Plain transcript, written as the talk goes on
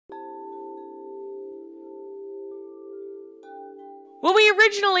When we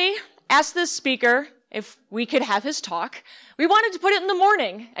originally asked this speaker if we could have his talk, we wanted to put it in the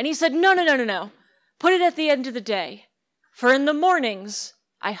morning, and he said, no, no, no, no, no. Put it at the end of the day, for in the mornings,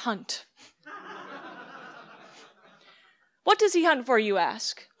 I hunt. What does he hunt for, you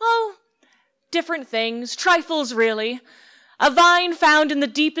ask? Oh, different things, trifles really. A vine found in the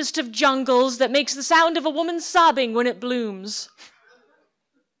deepest of jungles that makes the sound of a woman sobbing when it blooms.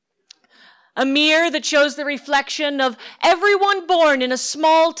 A mirror that shows the reflection of everyone born in a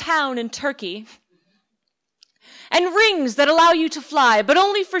small town in Turkey. And rings that allow you to fly, but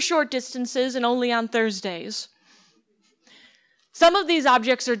only for short distances and only on Thursdays. Some of these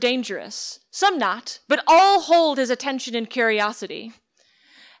objects are dangerous, some not, but all hold his attention and curiosity.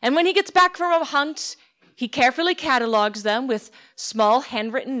 And when he gets back from a hunt, he carefully catalogs them with small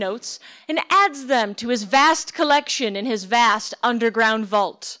handwritten notes and adds them to his vast collection in his vast underground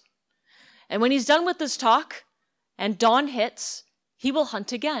vault. And when he's done with this talk and dawn hits, he will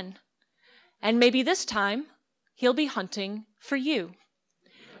hunt again. And maybe this time, he'll be hunting for you.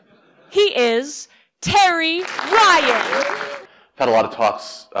 He is Terry Ryan. I've had a lot of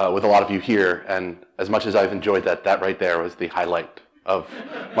talks with a lot of you here, and as much as I've enjoyed that, that right there was the highlight of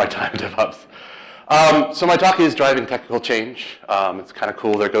my time at DevOps. So my talk is driving technical change. It's kind of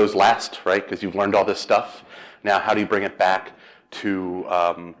cool that it goes last, right? Because you've learned all this stuff. Now, how do you bring it back to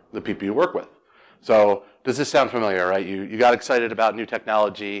the people you work with? So does this sound familiar, right? You got excited about new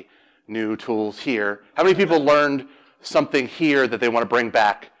technology, new tools here. How many people learned something here that they want to bring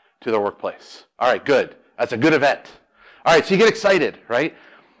back to their workplace? All right, good. That's a good event. All right, so you get excited, right?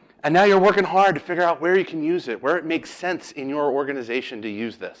 And now you're working hard to figure out where you can use it, where it makes sense in your organization to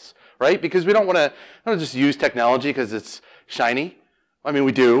use this, right? Because we don't want to just use technology because it's shiny. I mean,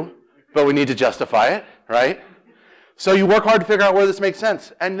 we do, but we need to justify it, right? So you work hard to figure out where this makes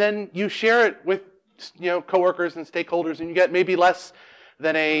sense, and then you share it with, coworkers and stakeholders, and you get maybe less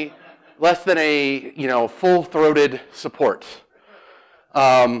than a full-throated support.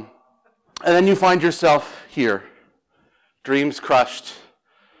 And then you find yourself here, dreams crushed.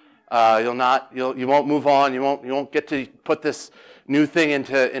 You won't move on. You won't get to put this new thing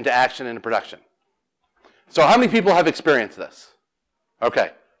into action, into production. So how many people have experienced this?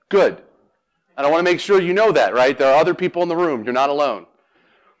 Okay, good. And I want to make sure you know that, right? There are other people in the room. You're not alone.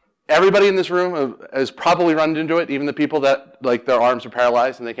 Everybody in this room has probably run into it, even the people that their arms are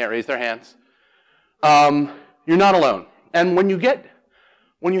paralyzed and they can't raise their hands. You're not alone. And when you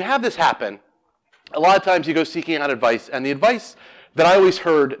have this happen, a lot of times you go seeking out advice, and the advice that I always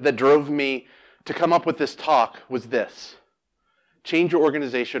heard that drove me to come up with this talk was this: change your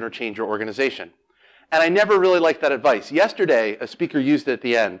organization or change your organization. And I never really liked that advice. Yesterday, a speaker used it at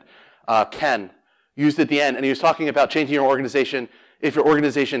the end. Ken used it at the end, and he was talking about changing your organization if your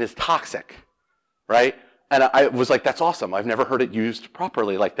organization is toxic, right? And I was like, that's awesome. I've never heard it used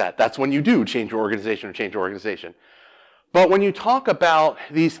properly like that. That's when you do change your organization or change your organization. But when you talk about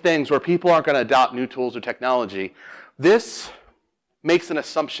these things where people aren't going to adopt new tools or technology, this makes an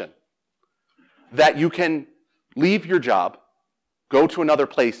assumption that you can leave your job, go to another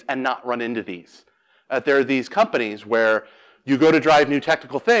place, and not run into these. There are these companies where you go to drive new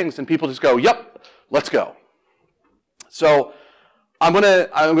technical things, and people just go, yep, let's go. So I'm going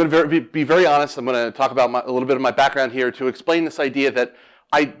to be very honest. I'm going to talk about a little bit of my background here to explain this idea that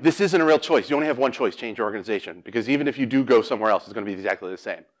this isn't a real choice. You only have one choice: change your organization. Because even if you do go somewhere else, it's going to be exactly the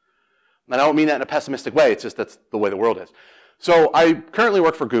same. And I don't mean that in a pessimistic way. It's just that's the way the world is. So I currently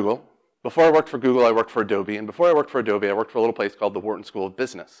work for Google. Before I worked for Google, I worked for Adobe. And before I worked for Adobe, I worked for a little place called the Wharton School of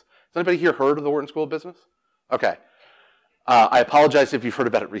Business. Has anybody here heard of the Wharton School of Business? Okay. I apologize if you've heard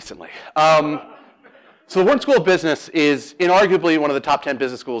about it recently. So the Wharton School of Business is inarguably one of the top 10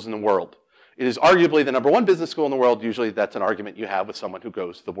 business schools in the world. It is arguably the #1 business school in the world. Usually that's an argument you have with someone who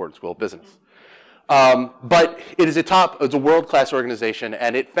goes to the Wharton School of Business. But it is it's a world-class organization,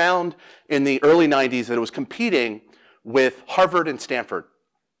 and it found in the early 90s that it was competing with Harvard and Stanford.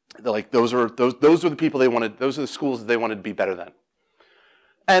 Those are the people they wanted, those are the schools that they wanted to be better than.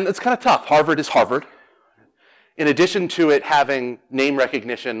 And it's kind of tough. Harvard is Harvard. In addition to it having name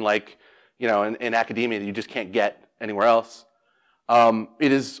recognition in academia that you just can't get anywhere else,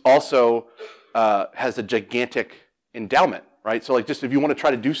 it is also has a gigantic endowment, right? So just if you want to try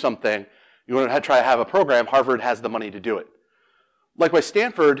to do something, you want to try to have a program, Harvard has the money to do it. Likewise,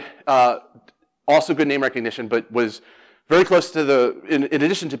 Stanford, also good name recognition, but was very close to in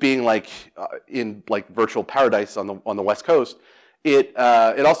addition to being in virtual paradise on the West Coast, it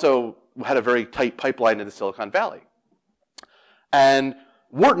also had a very tight pipeline into Silicon Valley. And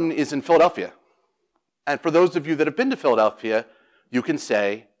Wharton is in Philadelphia. And for those of you that have been to Philadelphia, you can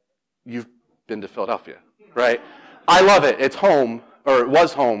say you've been to Philadelphia, right? I love it. It's home. or it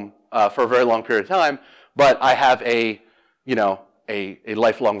was home for a very long period of time, but I have a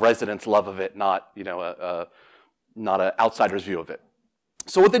lifelong residence love of it, not an outsider's view of it.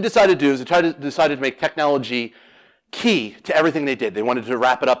 So what they decided to do is they decided to make technology key to everything they did. They wanted to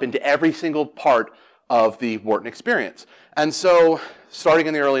wrap it up into every single part of the Wharton experience. And so starting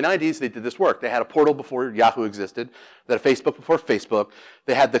in the early 90s, they did this work. They had a portal before Yahoo existed. They had a Facebook before Facebook.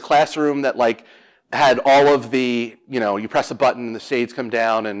 They had the classroom that had all of the, you press a button and the shades come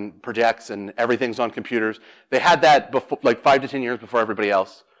down and projects and everything's on computers. They had that before, 5 to 10 years before everybody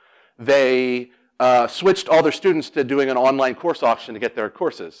else. They switched all their students to doing an online course auction to get their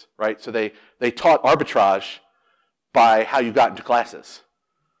courses, right? So they taught arbitrage by how you got into classes,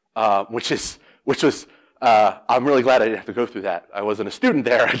 which was, I'm really glad I didn't have to go through that. I wasn't a student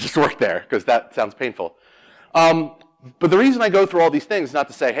there, I just worked there, because that sounds painful. But the reason I go through all these things is not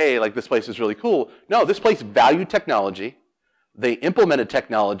to say, hey, this place is really cool. No, this place valued technology. They implemented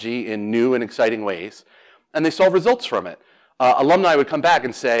technology in new and exciting ways, and they saw results from it. Alumni would come back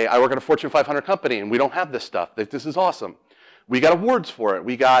and say, I work at a Fortune 500 company, and we don't have this stuff. This is awesome. We got awards for it.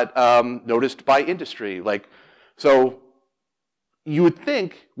 We got noticed by industry. So you would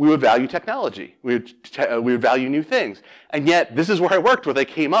think we would value technology. We would value new things. And yet, this is where I worked, where they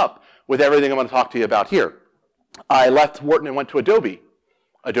came up with everything I'm going to talk to you about here. I left Wharton and went to Adobe.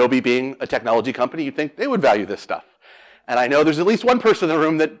 Adobe being a technology company, you'd think they would value this stuff. And I know there's at least one person in the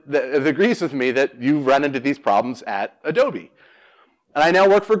room that agrees with me that you've run into these problems at Adobe. And I now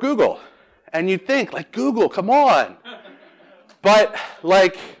work for Google. And you'd think, Google, come on. But,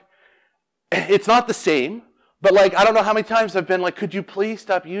 it's not the same. But, I don't know how many times I've been could you please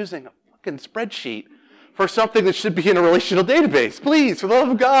stop using a fucking spreadsheet for something that should be in a relational database? Please, for the love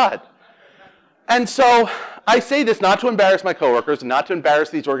of God. And so I say this not to embarrass my coworkers and not to embarrass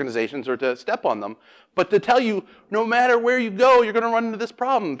these organizations or to step on them, but to tell you, no matter where you go, you're going to run into this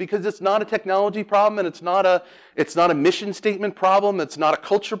problem because it's not a technology problem and it's not a mission statement problem. It's not a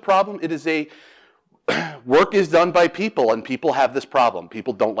culture problem. It is work is done by people, and people have this problem.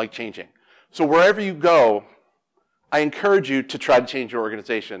 People don't like changing. So wherever you go, I encourage you to try to change your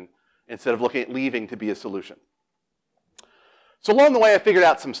organization instead of looking at leaving to be a solution. So along the way, I figured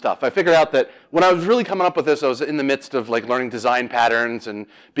out some stuff. I figured out that when I was really coming up with this, I was in the midst of learning design patterns and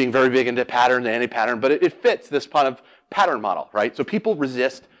being very big into pattern and anti-pattern, but it fits this kind of pattern model, right? So people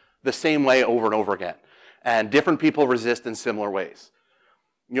resist the same way over and over again, and different people resist in similar ways.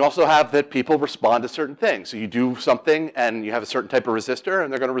 You also have that people respond to certain things. So you do something, and you have a certain type of resistor,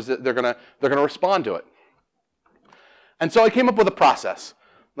 and they're going to respond to it. And so I came up with a process.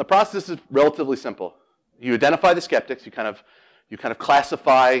 The process is relatively simple. You identify the skeptics. You kind of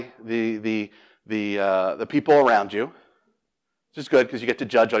classify the people around you, which is good because you get to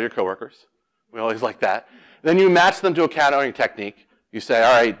judge all your coworkers. We always like that. Then you match them to a countering technique. You say,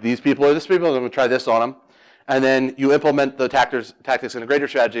 all right, these people are this people, I'm going to try this on them. And then you implement the tactics integrator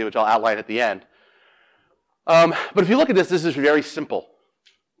strategy, which I'll outline at the end. But if you look at this, this is very simple.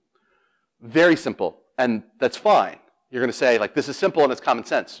 Very simple. And that's fine. You're going to say, this is simple and it's common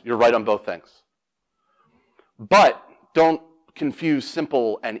sense. You're right on both things. But don't confuse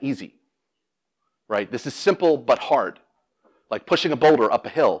simple and easy, right? This is simple but hard, like pushing a boulder up a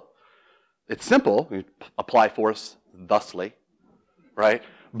hill. It's simple, you apply force thusly, right?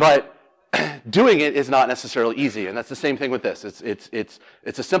 But doing it is not necessarily easy, and that's the same thing with this.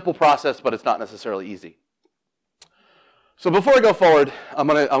 It's a simple process, but it's not necessarily easy. So before I go forward, I'm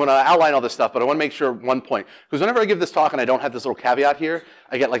gonna outline all this stuff, but I want to make sure one point, because whenever I give this talk and I don't have this little caveat here,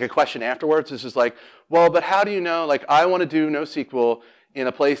 I get a question afterwards. It's just well, but how do you know? I want to do NoSQL in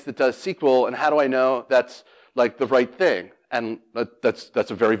a place that does SQL, and how do I know that's the right thing? And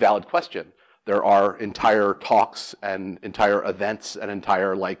that's a very valid question. There are entire talks and entire events and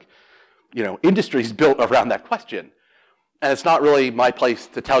entire industries built around that question. And it's not really my place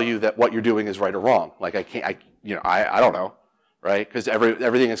to tell you that what you're doing is right or wrong. I don't know, right? Because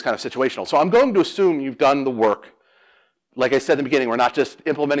everything is kind of situational. So I'm going to assume you've done the work. Like I said in the beginning, we're not just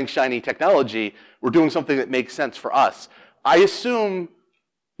implementing shiny technology. We're doing something that makes sense for us. I assume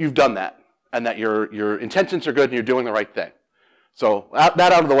you've done that and that your intentions are good and you're doing the right thing. So that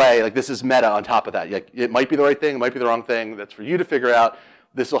out of the way, this is meta on top of that. It might be the right thing, it might be the wrong thing. That's for you to figure out.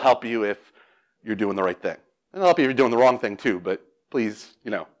 This will help you if you're doing the right thing. And it'll help you if you're doing the wrong thing too, but please,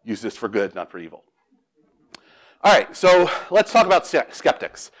 use this for good, not for evil. All right, so let's talk about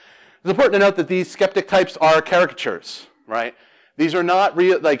skeptics. It's important to note that these skeptic types are caricatures, right? These are not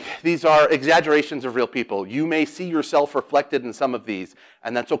real, these are exaggerations of real people. You may see yourself reflected in some of these,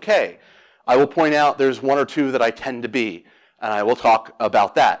 and that's okay. I will point out there's one or two that I tend to be, and I will talk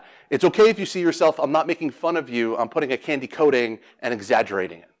about that. It's okay if you see yourself, I'm not making fun of you, I'm putting a candy coating and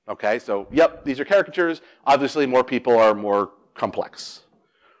exaggerating it. Okay, so yep, these are caricatures. Obviously, more people are more complex.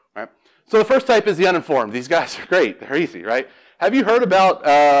 Right? So the first type is the uninformed. These guys are great. They're easy, right? Have you heard about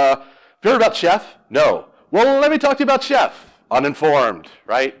Chef? No. Well, let me talk to you about Chef. Uninformed,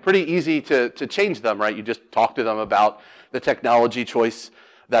 right? Pretty easy to change them, right? You just talk to them about the technology choice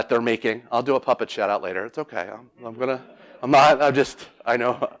that they're making. I'll do a puppet shout out later. It's okay. I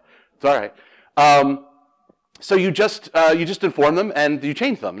know. It's all right. So you just inform them and you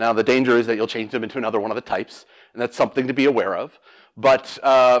change them. Now the danger is that you'll change them into another one of the types, and that's something to be aware of. But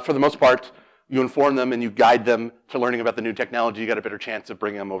for the most part, you inform them and you guide them to learning about the new technology. You got a better chance of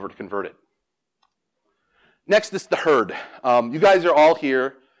bringing them over to convert it. Next is the herd. You guys are all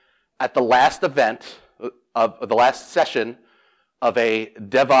here at the last event of the last session of a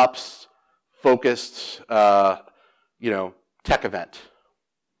DevOps-focused, tech event.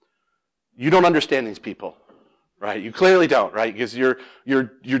 You don't understand these people, right? You clearly don't, right? Because you're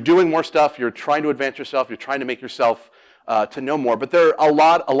doing more stuff. You're trying to advance yourself. You're trying to make yourself to know more. But there are a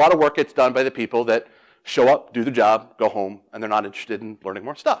lot of work gets done by the people that show up, do the job, go home, and they're not interested in learning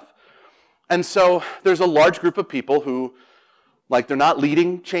more stuff. And so there's a large group of people who, they're not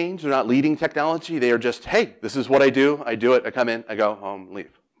leading change, they're not leading technology, they are just, hey, this is what I do it, I come in, I go home,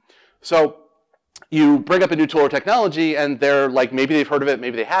 leave. So you bring up a new tool or technology and they're maybe they've heard of it,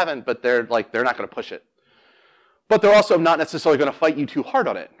 maybe they haven't, but they're not going to push it. But they're also not necessarily going to fight you too hard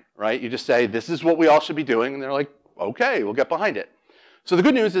on it, right? You just say, this is what we all should be doing, and they're like, okay, we'll get behind it. So the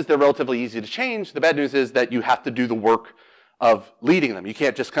good news is they're relatively easy to change. The bad news is that you have to do the work of leading them. You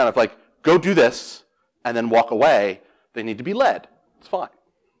can't just kind of go do this, and then walk away. They need to be led. It's fine.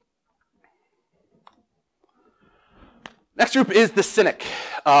 Next group is the cynic.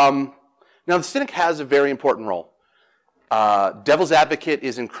 Now, the cynic has a very important role. Devil's advocate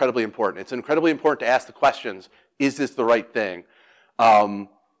is incredibly important. It's incredibly important to ask the questions, is this the right thing?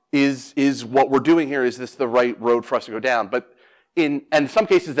 Is what we're doing here, is this the right road for us to go down? But in some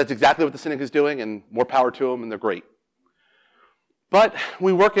cases, that's exactly what the cynic is doing, and more power to them, and they're great. But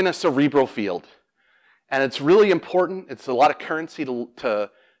we work in a cerebral field, and it's really important. It's a lot of currency to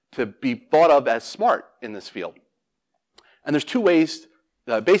be thought of as smart in this field. And there's two ways.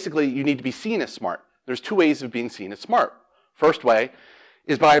 Basically, you need to be seen as smart. There's two ways of being seen as smart. First way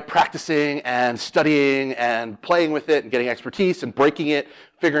is by practicing and studying and playing with it and getting expertise and breaking it,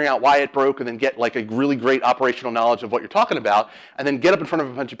 figuring out why it broke, and then get a really great operational knowledge of what you're talking about, and then get up in front of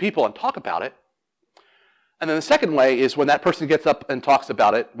a bunch of people and talk about it. And then the second way is when that person gets up and talks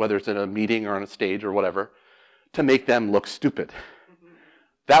about it, whether it's in a meeting or on a stage or whatever, to make them look stupid.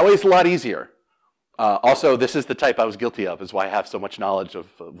 That way it's a lot easier. Also, this is the type I was guilty of, is why I have so much knowledge of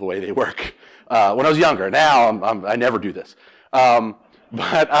the way they work. When I was younger, now I never do this.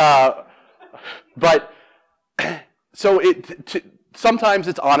 Sometimes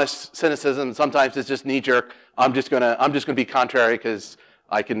it's honest cynicism, sometimes it's just knee-jerk. I'm just gonna be contrary because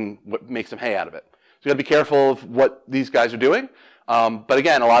I can make some hay out of it. So you got to be careful of what these guys are doing. But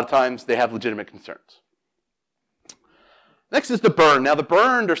again, a lot of times they have legitimate concerns. Next is the burned. Now the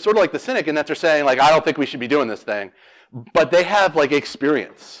burned are sort of like the cynic in that they're saying, I don't think we should be doing this thing. But they have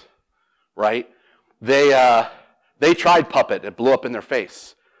experience, right? They tried Puppet. It blew up in their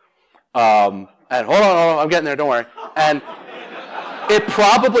face. And hold on, I'm getting there, don't worry. And it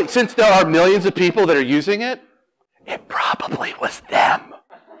probably, since there are millions of people that are using it, it probably was them,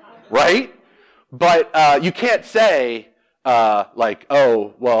 right? But you can't say,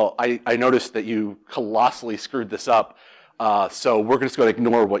 oh, well, I noticed that you colossally screwed this up, so we're just going to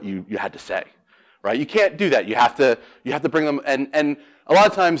ignore what you had to say, right? You can't do that. You have to bring them, and a lot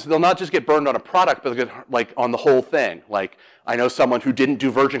of times they'll not just get burned on a product, but they'll get, on the whole thing. I know someone who didn't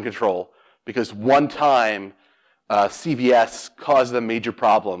do version control because one time CVS caused them major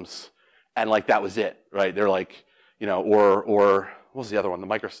problems, and that was it, right? They're or what was the other one?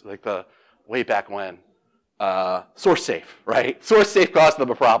 The way back when, SourceSafe, right? SourceSafe caused them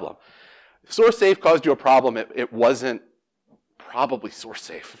a problem. SourceSafe caused you a problem. It wasn't probably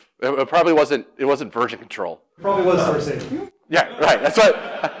SourceSafe. It probably wasn't. It wasn't version control. It probably was SourceSafe. Yeah, right. That's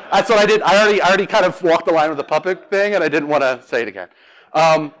what I did. I already kind of walked the line with the Puppet thing, and I didn't want to say it again.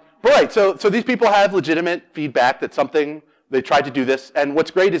 But right. So these people have legitimate feedback that something they tried to do this, and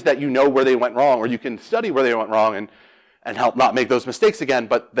what's great is that you know where they went wrong, or you can study where they went wrong and help not make those mistakes again,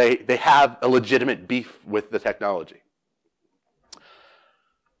 but they have a legitimate beef with the technology.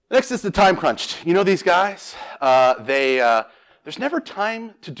 Next is the time crunched. You know these guys? There's never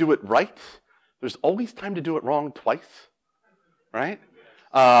time to do it right. There's always time to do it wrong twice, right?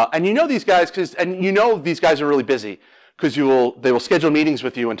 And you know these guys these guys are really busy because they will schedule meetings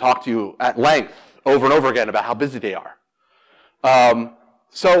with you and talk to you at length over and over again about how busy they are.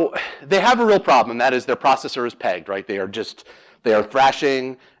 So they have a real problem, and that is their processor is pegged, right? They are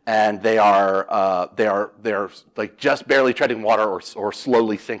thrashing, and they are like just barely treading water or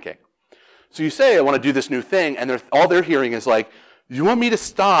slowly sinking. So you say, I want to do this new thing, and all they're hearing is like, you want me to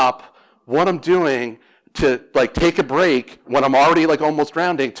stop what I'm doing to like take a break when I'm already like almost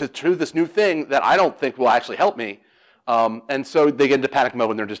drowning to do this new thing that I don't think will actually help me. And so they get into panic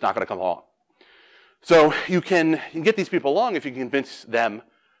mode and they're just not going to come along. So you can get these people along if you can convince them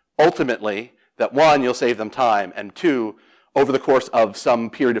ultimately that one, you'll save them time, and two, over the course of some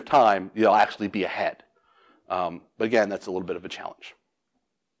period of time, you'll actually be ahead. But again, that's a little bit of a challenge.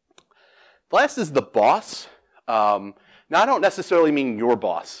 The last is the boss. Now, I don't necessarily mean your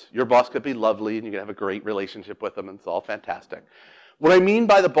boss. Your boss could be lovely, and you can have a great relationship with them, and it's all fantastic. What I mean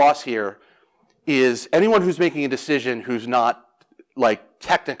by the boss here is anyone who's making a decision who's not, like,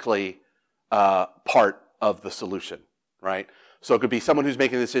 technically part of the solution, right? So it could be someone who's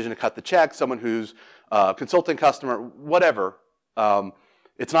making the decision to cut the check, someone who's a consulting customer, whatever.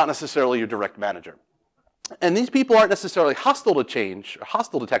 It's not necessarily your direct manager. And these people aren't necessarily hostile to change, or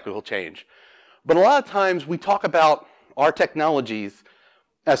hostile to technical change. But a lot of times we talk about our technologies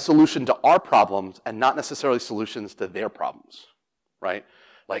as solution to our problems and not necessarily solutions to their problems, right?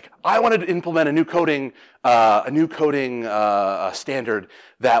 Like, I wanted to implement a new coding standard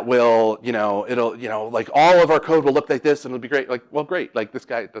that will, like all of our code will look like this and it'll be great. Like, well, great. Like, this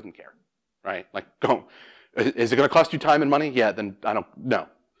guy doesn't care, right? Like, is it going to cost you time and money? Yeah, then I don't know.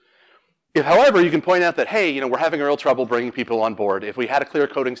 If, however, you can point out that, hey, we're having real trouble bringing people on board. If we had a clear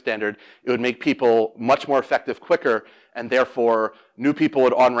coding standard, it would make people much more effective quicker, and therefore new people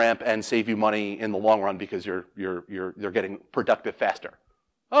would on-ramp and save you money in the long run because you're getting productive faster.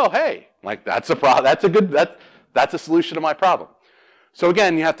 Oh, hey, like that's a solution to my problem. So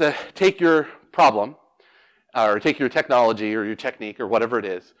again, you have to take your problem, or take your technology or your technique or whatever it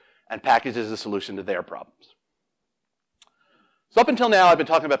is, and package it as a solution to their problems. So up until now, I've been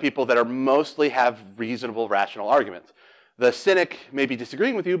talking about people that mostly have reasonable, rational arguments. The cynic may be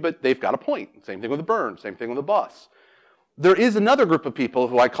disagreeing with you, but they've got a point. Same thing with the burn, same thing with the boss. There is another group of people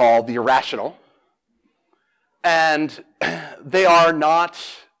who I call the irrational, and they're not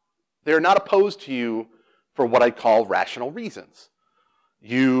opposed to you for what I call rational reasons.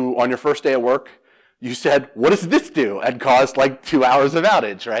 You, on your first day at work, you said, what does this do? And caused like 2 hours of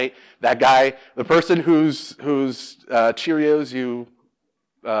outage, right? That guy, the person whose Cheerios you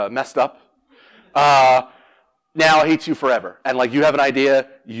messed up, now hates you forever. And like you have an idea,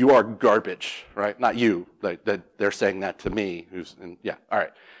 you are garbage, right? Not you, like they're saying that to me. Yeah, all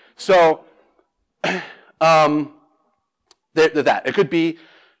right. So that it could be,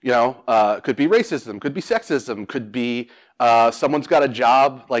 it could be racism, could be sexism, could be someone's got a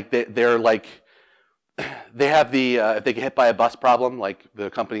job like they're like. They have if they get hit by a bus problem, like the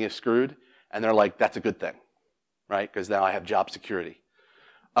company is screwed, and they're like, that's a good thing, right? Because now I have job security.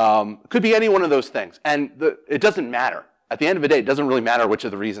 Could be any one of those things. And it doesn't matter. At the end of the day, it doesn't really matter which of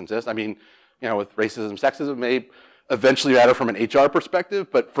the reasons is. I mean, with racism, sexism, it may eventually matter from an HR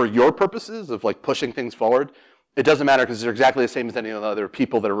perspective, but for your purposes of like pushing things forward, it doesn't matter because they're exactly the same as any of the other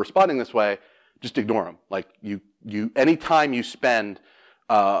people that are responding this way. Just ignore them. Like any time you spend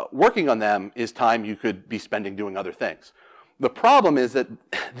working on them is time you could be spending doing other things. The problem is that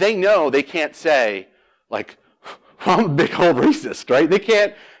they know they can't say, like, I'm a big old racist, right? They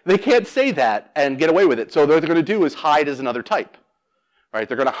can't say that and get away with it. So what they're going to do is hide as another type, right?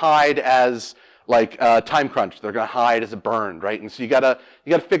 They're going to hide as like time crunch. They're going to hide as a burn, right? And so you gotta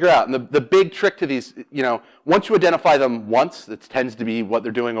figure out. And the big trick to these, once you identify them once, it tends to be what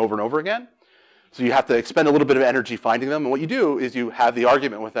they're doing over and over again. So you have to expend a little bit of energy finding them. And what you do is you have the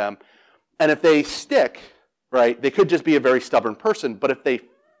argument with them. And if they stick, right, they could just be a very stubborn person. But if they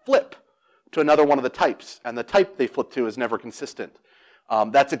flip to another one of the types, and the type they flip to is never consistent,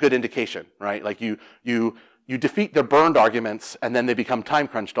 that's a good indication, right? Like you defeat their burned arguments, and then they become time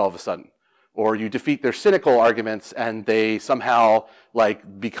crunched all of a sudden. Or you defeat their cynical arguments, and they somehow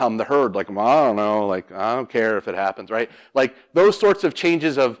like become the herd. Like, well, I don't know, like I don't care if it happens, right? Like those sorts of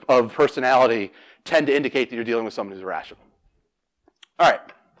changes of personality tend to indicate that you're dealing with someone who's irrational. All right,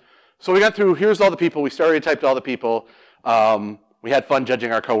 so we got through. Here's all the people. We stereotyped all the people. We had fun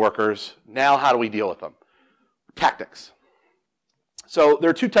judging our coworkers. Now, how do we deal with them? Tactics. So there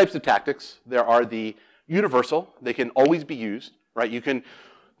are two types of tactics. There are the universal. They can always be used, right?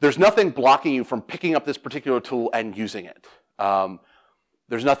 There's nothing blocking you from picking up this particular tool and using it.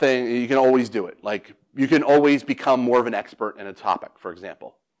 There's nothing, you can always do it. Like, you can always become more of an expert in a topic, for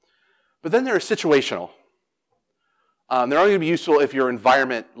example. But then there is situational. They're only going to be useful if your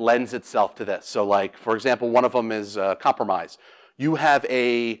environment lends itself to this. So like, for example, one of them is compromise. You have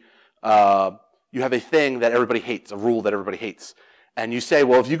a thing that everybody hates, a rule that everybody hates. And you say,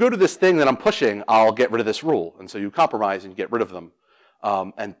 well, if you go to this thing that I'm pushing, I'll get rid of this rule. And so you compromise and you get rid of them.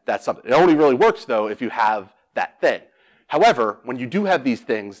 And that's something. It only really works, though, if you have that thing. However, when you do have these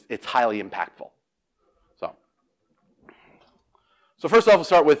things, it's highly impactful. So first off, we'll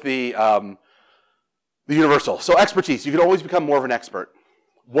start with the universal. So expertise. You can always become more of an expert.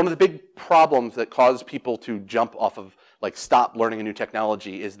 One of the big problems that cause people to jump off of, like, stop learning a new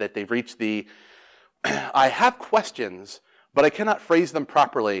technology is that they've reached the, I have questions, but I cannot phrase them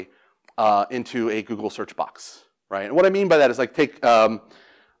properly into a Google search box, right? And what I mean by that is, like, take,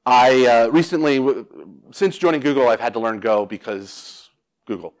 I recently, since joining Google, I've had to learn Go because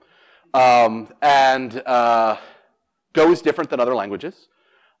Google. Go is different than other languages.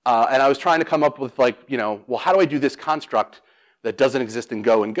 And I was trying to come up with, like, you know, well, how do I do this construct that doesn't exist in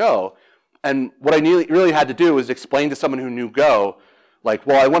Go and Go? And what I really had to do was explain to someone who knew Go, like,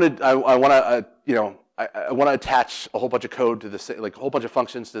 well, I want to attach a whole bunch of code to the same, like a whole bunch of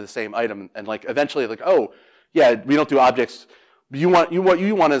functions to the same item, and like eventually, like, oh, yeah, we don't do objects. What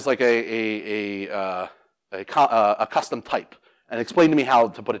you want is like a custom type, and explain to me how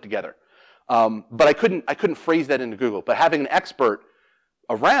to put it together. But I couldn't phrase that into Google. But having an expert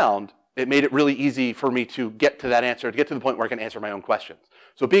around, it made it really easy for me to get to that answer, to get to the point where I can answer my own questions.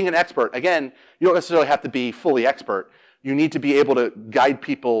 So being an expert, again, you don't necessarily have to be fully expert. You need to be able to guide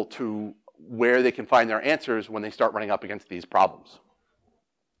people to where they can find their answers when they start running up against these problems.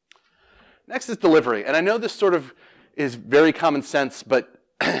 Next is delivery. And I know this sort of is very common sense, but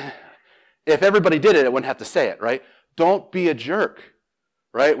if everybody did it, I wouldn't have to say it, right? Don't be a jerk,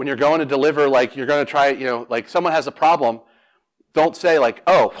 right? When you're going to deliver, like, you're going to try, you know, like, someone has a problem, don't say, like,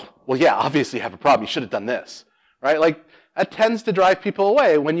 oh, well, yeah, obviously you have a problem. You should have done this, right? Like, that tends to drive people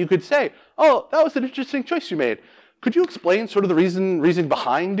away when you could say, oh, that was an interesting choice you made. Could you explain sort of the reason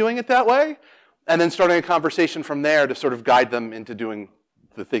behind doing it that way? And then starting a conversation from there to sort of guide them into doing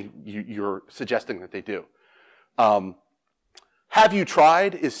the thing you're suggesting that they do. Have you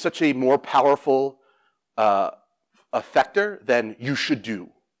tried is such a more powerful effector than you should do,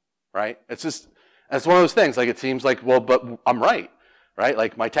 right? It's one of those things, like, it seems like, well, but I'm right?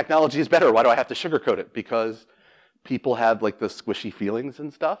 Like, my technology is better. Why do I have to sugarcoat it? Because people have, like, the squishy feelings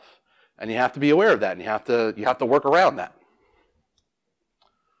and stuff, and you have to be aware of that, and you have to work around that.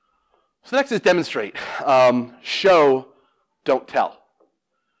 So next is demonstrate. Show, don't tell.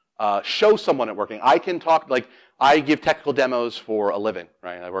 Show someone it working. I can talk, like, I give technical demos for a living,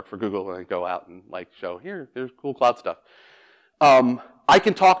 right? I work for Google, and I go out and, like, show, here's cool cloud stuff. I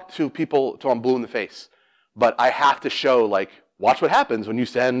can talk to people till I'm blue in the face, but I have to show, like, watch what happens when you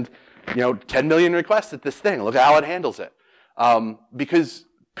send, 10 million requests at this thing. Look at how it handles it. Because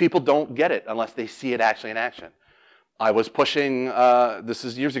people don't get it unless they see it actually in action. I was pushing, this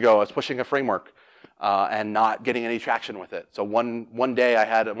is years ago, I was pushing a framework and not getting any traction with it. So one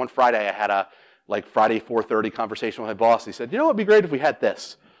Friday, I had a Friday 4:30 conversation with my boss. He said, you know what would be great if we had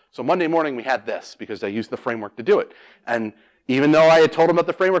this? So Monday morning we had this because I used the framework to do it. And even though I had told him about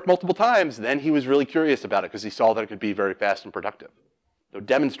the framework multiple times, then he was really curious about it because he saw that it could be very fast and productive. So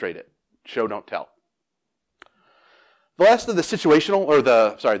demonstrate it. Show, don't tell. The last of the situational, or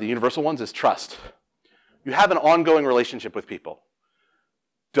the universal ones is trust. You have an ongoing relationship with people.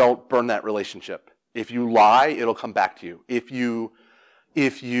 Don't burn that relationship. If you lie, it'll come back to you. If you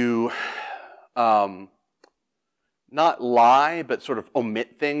not lie, but sort of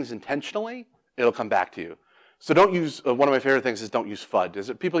omit things intentionally, it'll come back to you. So don't use, one of my favorite things is don't use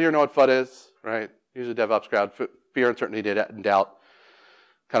FUD. People here know what FUD is, right? Usually DevOps crowd, fear, uncertainty, data, and doubt.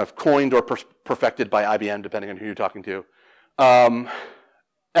 Kind of coined or perfected by IBM, depending on who you're talking to. And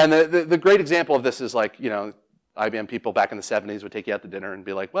the great example of this is, like, IBM people back in the 70s would take you out to dinner and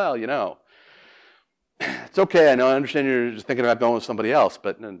be like, well, it's okay, I understand you're just thinking about going with somebody else,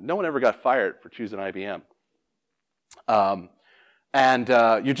 but no one ever got fired for choosing IBM.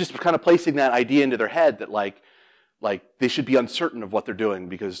 You're just kind of placing that idea into their head that, like they should be uncertain of what they're doing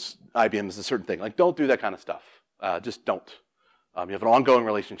because IBM is a certain thing. Like, don't do that kind of stuff. Just don't. You have an ongoing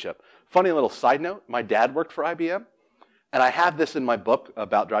relationship. Funny little side note, my dad worked for IBM, and I have this in my book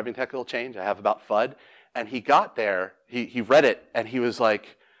about driving technical change. I have about FUD, and he got there, he read it, and he was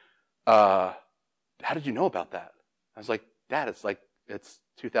like, how did you know about that? I was like, Dad, it's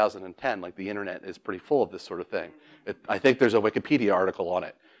 2010, like, the internet is pretty full of this sort of thing. I think there's a Wikipedia article on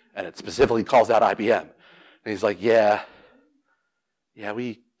it, and it specifically calls out IBM. And he's like, yeah,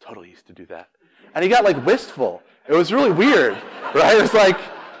 we totally used to do that. And he got, like, wistful. It was really weird, right? It was like,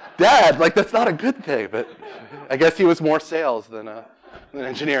 Dad, like that's not a good thing, but I guess he was more sales than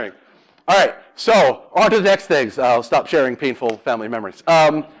engineering. All right, so on to the next things. I'll stop sharing painful family memories.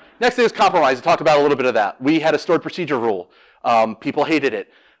 Next thing is compromise. I talked about a little bit of that. We had a stored procedure rule. People hated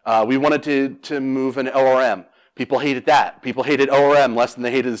it. We wanted to move an ORM. People hated that. People hated ORM less than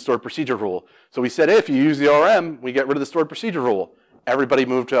they hated the stored procedure rule. So we said, if you use the ORM, we get rid of the stored procedure rule. Everybody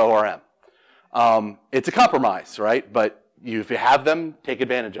moved to ORM. It's a compromise, right? But if you have them, take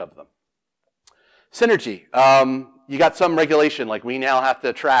advantage of them. Synergy. You got some regulation, like we now have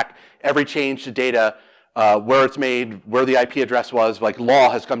to track every change to data, where it's made, where the IP address was. Like law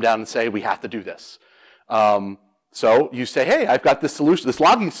has come down and say we have to do this. So you say, hey, I've got this solution, this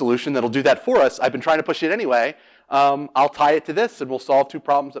logging solution that'll do that for us. I've been trying to push it anyway. I'll tie it to this and we'll solve two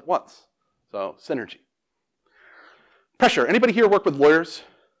problems at once. So synergy. Pressure. Anybody here work with lawyers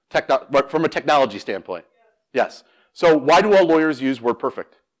from a technology standpoint? Yes. So why do all lawyers use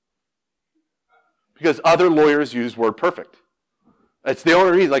WordPerfect? Because other lawyers use WordPerfect. It's the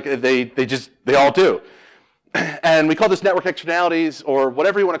only reason, like they all do. And we call this network externalities, or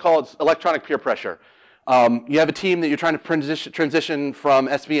whatever you want to call it, electronic peer pressure. You have a team that you're trying to transition from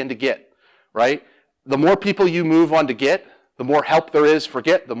SVN to Git, right? The more people you move on to Git, the more help there is for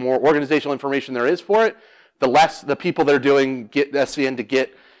Git, the more organizational information there is for it, the less the people that are doing Git, SVN to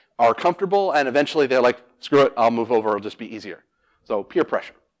Git are comfortable, and eventually they're like, screw it, I'll move over, it'll just be easier. So peer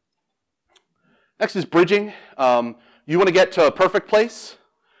pressure. Next is bridging. You want to get to a perfect place.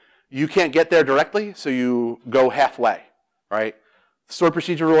 You can't get there directly, so you go halfway, right? The stored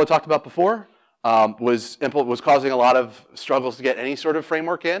procedure rule I talked about before was causing a lot of struggles to get any sort of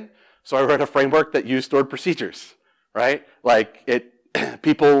framework in. So I wrote a framework that used stored procedures, right? Like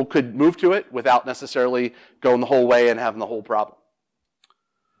people could move to it without necessarily going the whole way and having the whole problem.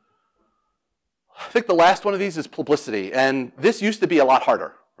 I think the last one of these is publicity, and this used to be a lot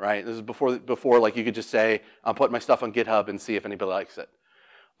harder, right? This is before like you could just say, I'm putting my stuff on GitHub and see if anybody likes it.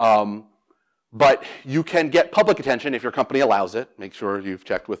 But you can get public attention if your company allows it. Make sure you've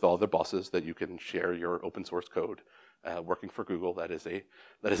checked with all the bosses that you can share your open source code. Working for Google, that is a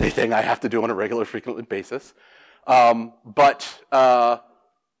thing I have to do on a regular, frequent basis.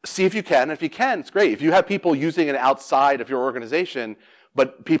 See if you can. If you can, it's great. If you have people using it outside of your organization,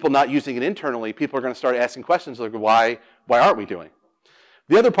 but people not using it internally, people are going to start asking questions like, why aren't we doing?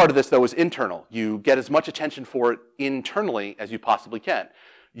 The other part of this, though, is internal. You get as much attention for it internally as you possibly can.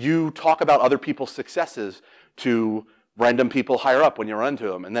 You talk about other people's successes to random people higher up when you run to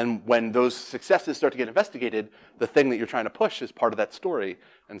them. And then when those successes start to get investigated, the thing that you're trying to push is part of that story.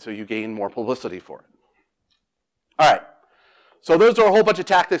 And so you gain more publicity for it. All right. So those are a whole bunch of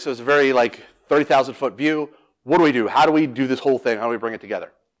tactics. It was a very 30,000-foot view. What do we do? How do we do this whole thing? How do we bring it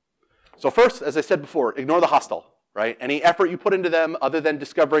together? So first, as I said before, ignore the hostile, right? Any effort you put into them other than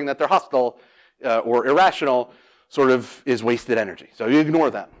discovering that they're hostile or irrational sort of is wasted energy. So you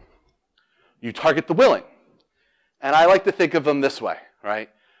ignore them. You target the willing. And I like to think of them this way, right?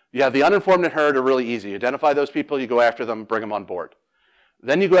 You have the uninformed and herd are really easy. You identify those people, you go after them, bring them on board.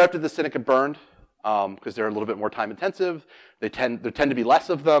 Then you go after the cynic and burned because they're a little bit more time intensive. There tend to be less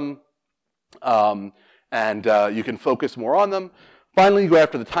of them. And you can focus more on them. Finally, you go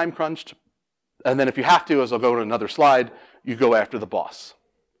after the time crunched. And then if you have to, as I'll go to another slide, you go after the boss.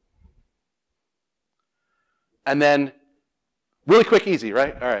 And then, really quick, easy,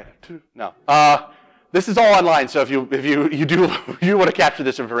 right? All right. No. This is all online, so if you want to capture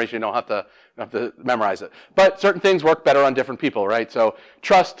this information, you don't have to memorize it. But certain things work better on different people, right? So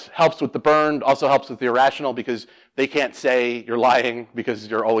trust helps with the burned, also helps with the irrational because they can't say you're lying because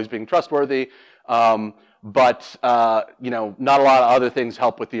you're always being trustworthy. Not a lot of other things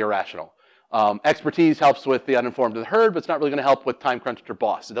help with the irrational. Expertise helps with the uninformed and the herd, but it's not really going to help with time crunched or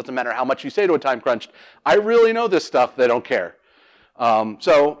boss. It doesn't matter how much you say to a time crunched, I really know this stuff, they don't care.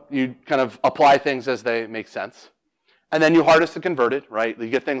 So you kind of apply things as they make sense. And then you harness the converted, right? You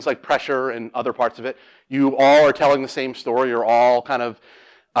get things like pressure and other parts of it. You all are telling the same story. You're all kind of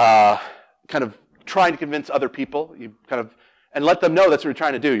trying to convince other people. And let them know that's what you're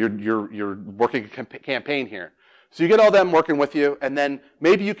trying to do. You're working a campaign here. So you get all them working with you, and then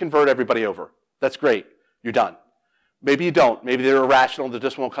maybe you convert everybody over. That's great. You're done. Maybe you don't. Maybe they're irrational, they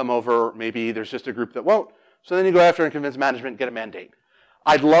just won't come over. Maybe there's just a group that won't. So then you go after and convince management and get a mandate.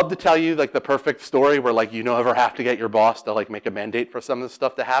 I'd love to tell you the perfect story where you never have to get your boss to make a mandate for some of this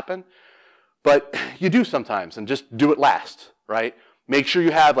stuff to happen. But you do sometimes, and just do it last, right? Make sure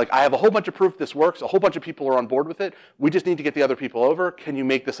you have, I have a whole bunch of proof this works. A whole bunch of people are on board with it. We just need to get the other people over. Can you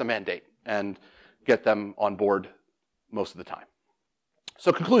make this a mandate? And get them on board most of the time.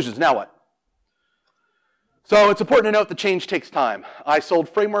 So conclusions, now what? So it's important to note that change takes time. I sold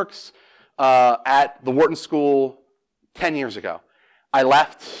frameworks at the Wharton School 10 years ago. I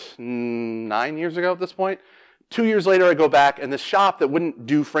left 9 years ago at this point. 2 years later, I go back, and this shop that wouldn't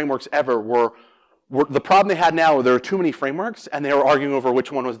do frameworks ever were the problem they had now, there were too many frameworks, and they were arguing over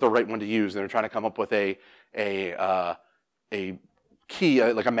which one was the right one to use. They were trying to come up with a key,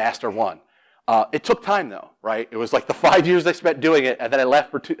 like a master one. It took time, though, right? It was like the 5 years I spent doing it, and then I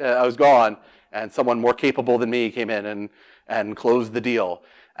left for I was gone, and someone more capable than me came in and closed the deal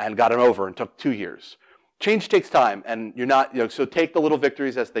and got it over, and took 2 years. Change takes time, and you're not, so take the little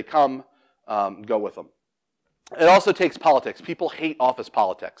victories as they come, go with them. It also takes politics. People hate office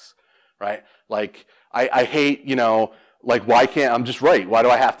politics, right? Like, I hate, like, why can't, I'm just right. Why do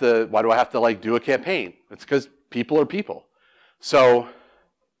I have to like do a campaign? It's because people are people. So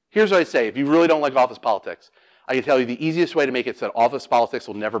here's what I say. If you really don't like office politics, I can tell you the easiest way to make it so that office politics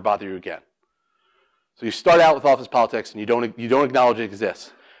will never bother you again. So you start out with office politics and you don't acknowledge it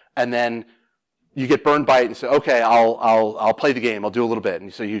exists. And then you get burned by it and you say, okay, I'll play the game, I'll do a little bit.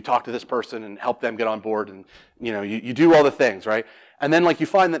 And so you talk to this person and help them get on board, and you do all the things, right? And then you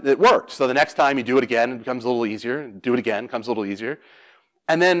find that it works. So the next time you do it again, it becomes a little easier, and do it again, becomes a little easier.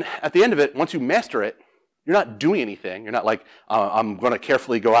 And then at the end of it, once you master it, you're not doing anything. You're not like, I'm going to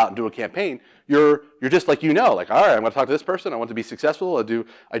carefully go out and do a campaign. You're just like, all right, I'm going to talk to this person. I want to be successful.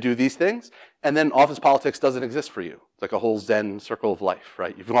 I do these things. And then office politics doesn't exist for you. It's like a whole Zen circle of life,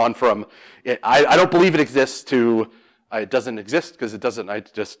 right? You've gone from, I don't believe it exists, to it doesn't exist because it doesn't. I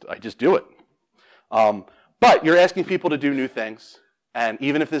just do it. But you're asking people to do new things. And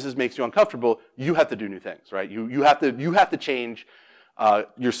even if this makes you uncomfortable, you have to do new things, right? You have to change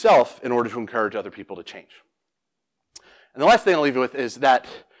yourself in order to encourage other people to change. And the last thing I'll leave you with is that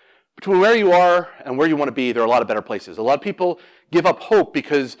between where you are and where you want to be, there are a lot of better places. A lot of people give up hope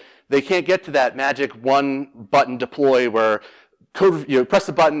because they can't get to that magic one-button deploy where you press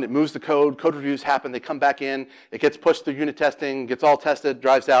the button, it moves the code reviews happen, they come back in, it gets pushed through unit testing, gets all tested,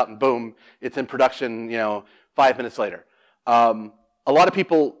 drives out, and boom, it's in production 5 minutes later. A lot of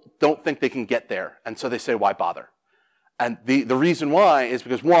people don't think they can get there, and so they say, why bother? And the reason why is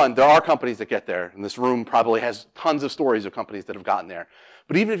because, one, there are companies that get there, and this room probably has tons of stories of companies that have gotten there.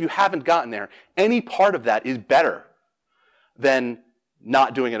 But even if you haven't gotten there, any part of that is better than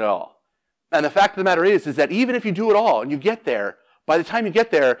not doing it at all. And the fact of the matter is that even if you do it all and you get there, by the time you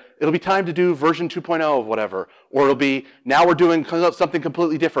get there, it'll be time to do version 2.0 of whatever. Or it'll be, now we're doing something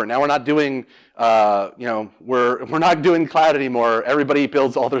completely different. Now we're not doing, we're not doing cloud anymore. Everybody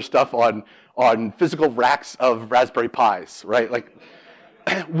builds all their stuff on physical racks of Raspberry Pis, right? Like,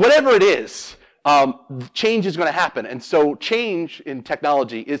 whatever it is, change is going to happen. And so change in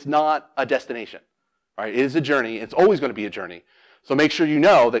technology is not a destination, right? It is a journey. It's always going to be a journey. So make sure you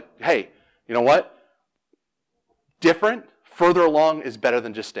know that, hey, you know what? Different, further along is better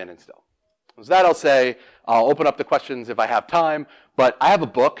than just standing still. With that, I'll say, I'll open up the questions if I have time, but I have a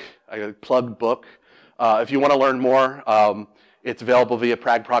book, a plugged book. If you want to learn more, it's available via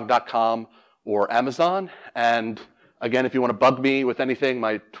pragprog.com or Amazon. And again, if you want to bug me with anything,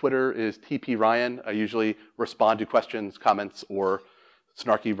 my Twitter is tpryan. I usually respond to questions, comments, or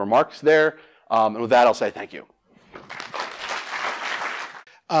snarky remarks there. And with that, I'll say thank you.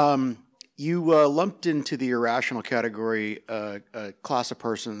 You lumped into the irrational category a class of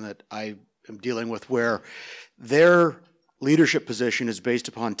person that I am dealing with where their leadership position is based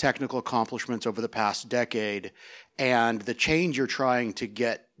upon technical accomplishments over the past decade, and the change you're trying to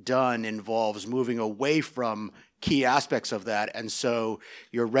get done involves moving away from key aspects of that, and so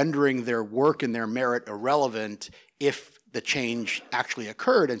you're rendering their work and their merit irrelevant if the change actually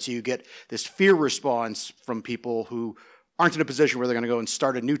occurred, and so you get this fear response from people who aren't in a position where they're going to go and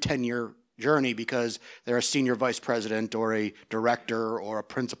start a new 10-year journey because they're a senior vice president or a director or a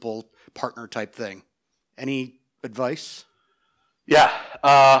principal partner type thing. Any advice? Yeah,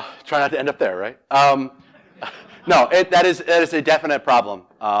 try not to end up there, right? No, that is a definite problem,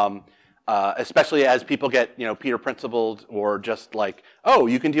 especially as people get Peter principled, or just like, oh,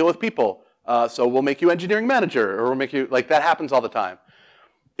 you can deal with people, so we'll make you engineering manager, or we'll make you, like, that happens all the time.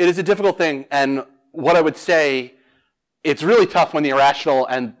 It is a difficult thing, and what I would say, it's really tough when the irrational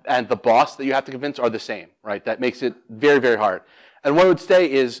and the boss that you have to convince are the same, right? That makes it very, very hard. And what I would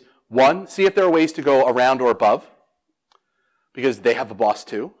say is, one, see if there are ways to go around or above, because they have a boss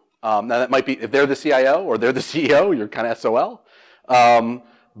too. Now that might be, if they're the CIO or they're the CEO, you're kind of SOL.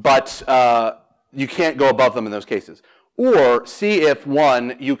 But you can't go above them in those cases. Or see if,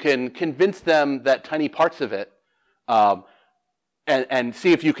 one, you can convince them that tiny parts of it, and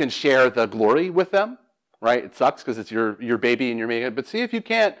see if you can share the glory with them. Right? It sucks because it's your baby and you're making it, but see if you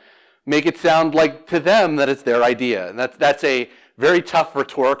can't make it sound like to them that it's their idea. And that's a very tough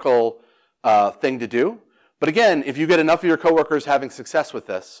rhetorical thing to do. But again, if you get enough of your coworkers having success with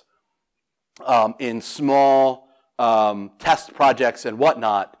this in small test projects and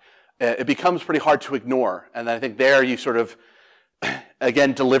whatnot, it becomes pretty hard to ignore. And I think there you sort of,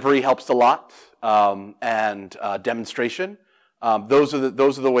 again, delivery helps a lot, and demonstration. Those are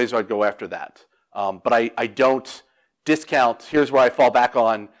the ways I'd go after that. But I don't discount. Here's where I fall back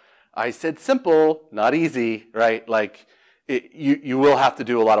on. I said simple, not easy, right? Like you will have to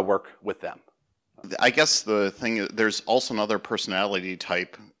do a lot of work with them. I guess the thing is, there's also another personality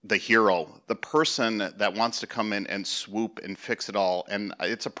type, the hero, the person that wants to come in and swoop and fix it all. And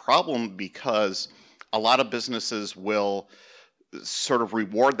it's a problem because a lot of businesses will sort of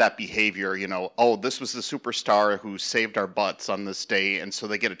reward that behavior, you know, oh, this was the superstar who saved our butts on this day, and so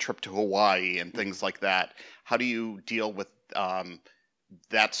they get a trip to Hawaii and things like that. How do you deal with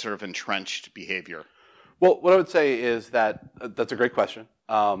that sort of entrenched behavior? Well, what I would say is that that's a great question.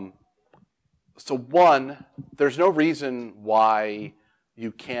 So one, there's no reason why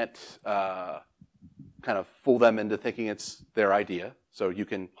you can't kind of fool them into thinking it's their idea. So you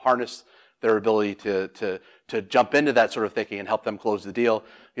can harness their ability to jump into that sort of thinking and help them close the deal.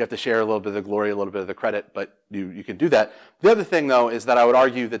 You have to share a little bit of the glory, a little bit of the credit, but you can do that. The other thing, though, is that I would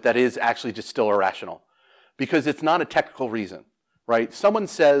argue that is actually just still irrational, because it's not a technical reason, right? Someone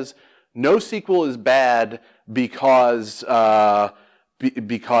says NoSQL is bad because I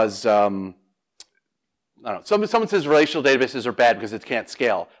don't know, someone says relational databases are bad because it can't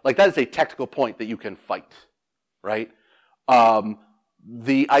scale. Like, that is a technical point that you can fight, right?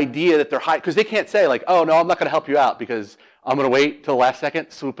 The idea that they're high, because they can't say like, oh no, I'm not going to help you out because I'm going to wait till the last second,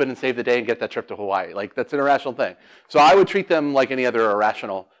 swoop in and save the day and get that trip to Hawaii. Like, that's an irrational thing. So I would treat them like any other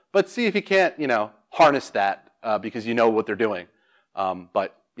irrational, but see if you can't, you know, harness that because you know what they're doing.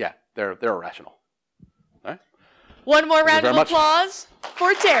 But yeah, they're irrational. All right. One more round of applause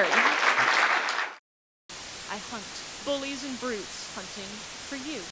for Terry. I hunt bullies and brutes, hunting for you.